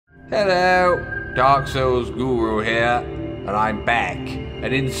Hello, Dark Souls Guru here, and I'm back.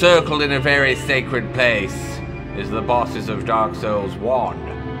 And encircled in a very sacred place is the bosses of Dark Souls 1.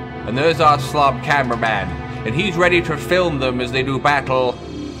 And there's our slob cameraman, and he's ready to film them as they do battle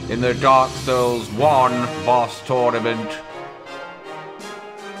in the Dark Souls 1 boss tournament.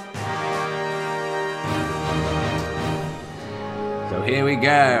 So here we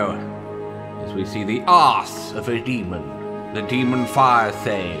go, as we see the arse of a demon, the demon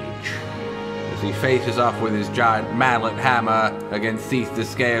Firesage, as he faces off with his giant mallet hammer against Seath the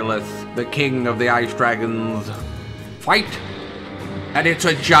Scaleless, the king of the ice dragons. Fight! And it's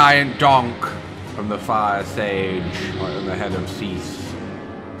a giant donk from the Firesage, right on the head of Seath.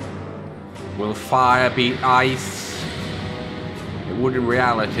 Will fire beat ice? It would in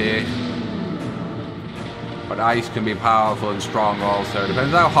reality, but ice can be powerful and strong also.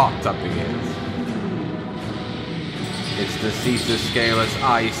 Depends how hot something is. It's the Seath the Scaleless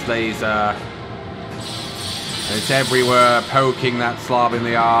ice laser. And it's everywhere, poking that slob in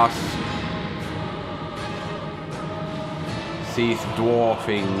the arse. Seath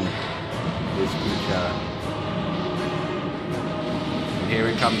dwarfing this creature. And here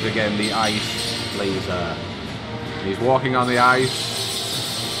it comes again, the ice laser. He's walking on the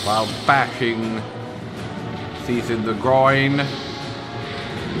ice while bashing Seath in the groin.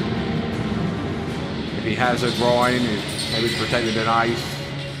 If he has a groin, maybe it's protected in ice.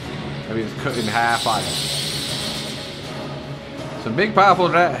 Maybe it's cut in half, I don't know. Some big powerful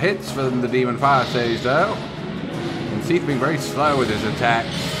hits from the Demon Firesage though. And Seath being very slow with his attacks.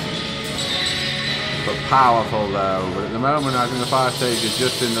 But powerful though. But at the moment I think the Firesage is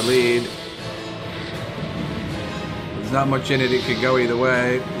just in the lead. There's not much in it, it could go either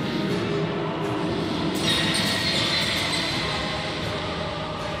way.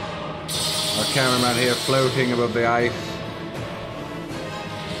 Our cameraman here floating above the ice.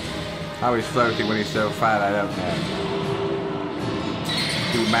 How he's floating when he's so fat, I don't know.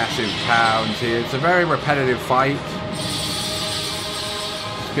 Two massive pounds here. It's a very repetitive fight.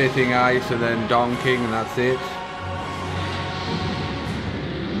 Spitting ice and then donking, and that's it.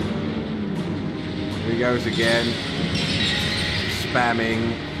 Here he goes again.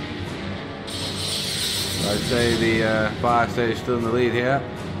 Spamming. I'd say the Firesage is still in the lead here.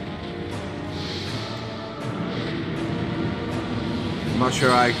 I'm not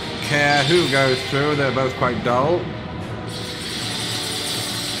sure I care who goes through, they're both quite dull.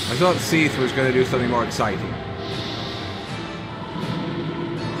 I thought Seath was going to do something more exciting.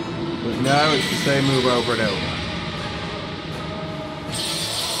 But no, it's the same move over and over.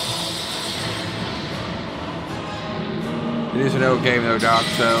 It is an old game though, Dark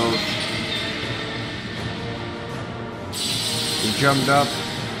Souls. He jumped up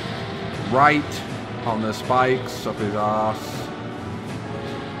right on the spikes of his arse.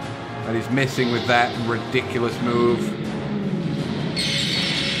 And he's missing with that ridiculous move.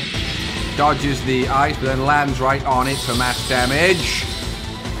 Dodges the ice, but then lands right on it for mass damage.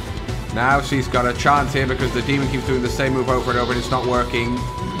 Now she's got a chance here because the demon keeps doing the same move over and over and it's not working.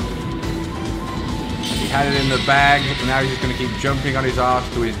 He had it in the bag, and now he's just going to keep jumping on his arse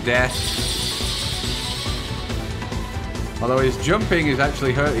to his death. Although his jumping is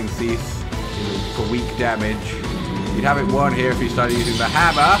actually hurting Seath for weak damage. He'd have it won here if he started using the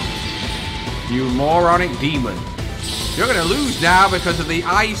hammer. You moronic demon. You're going to lose now because of the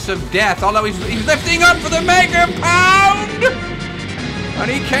ice of death. Although he's lifting up for the Mega Pound! And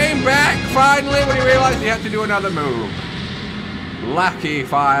he came back finally when he realized he had to do another move. Lucky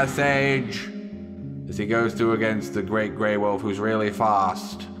Firesage. As he goes through against the Great Grey Wolf, who's really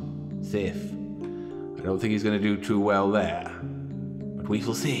fast. Seath. I don't think he's going to do too well there. But we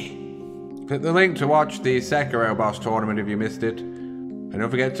shall see. Click the link to watch the Sekiro boss tournament if you missed it. And don't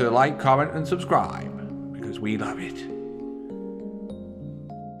forget to like, comment, and subscribe, because we love it.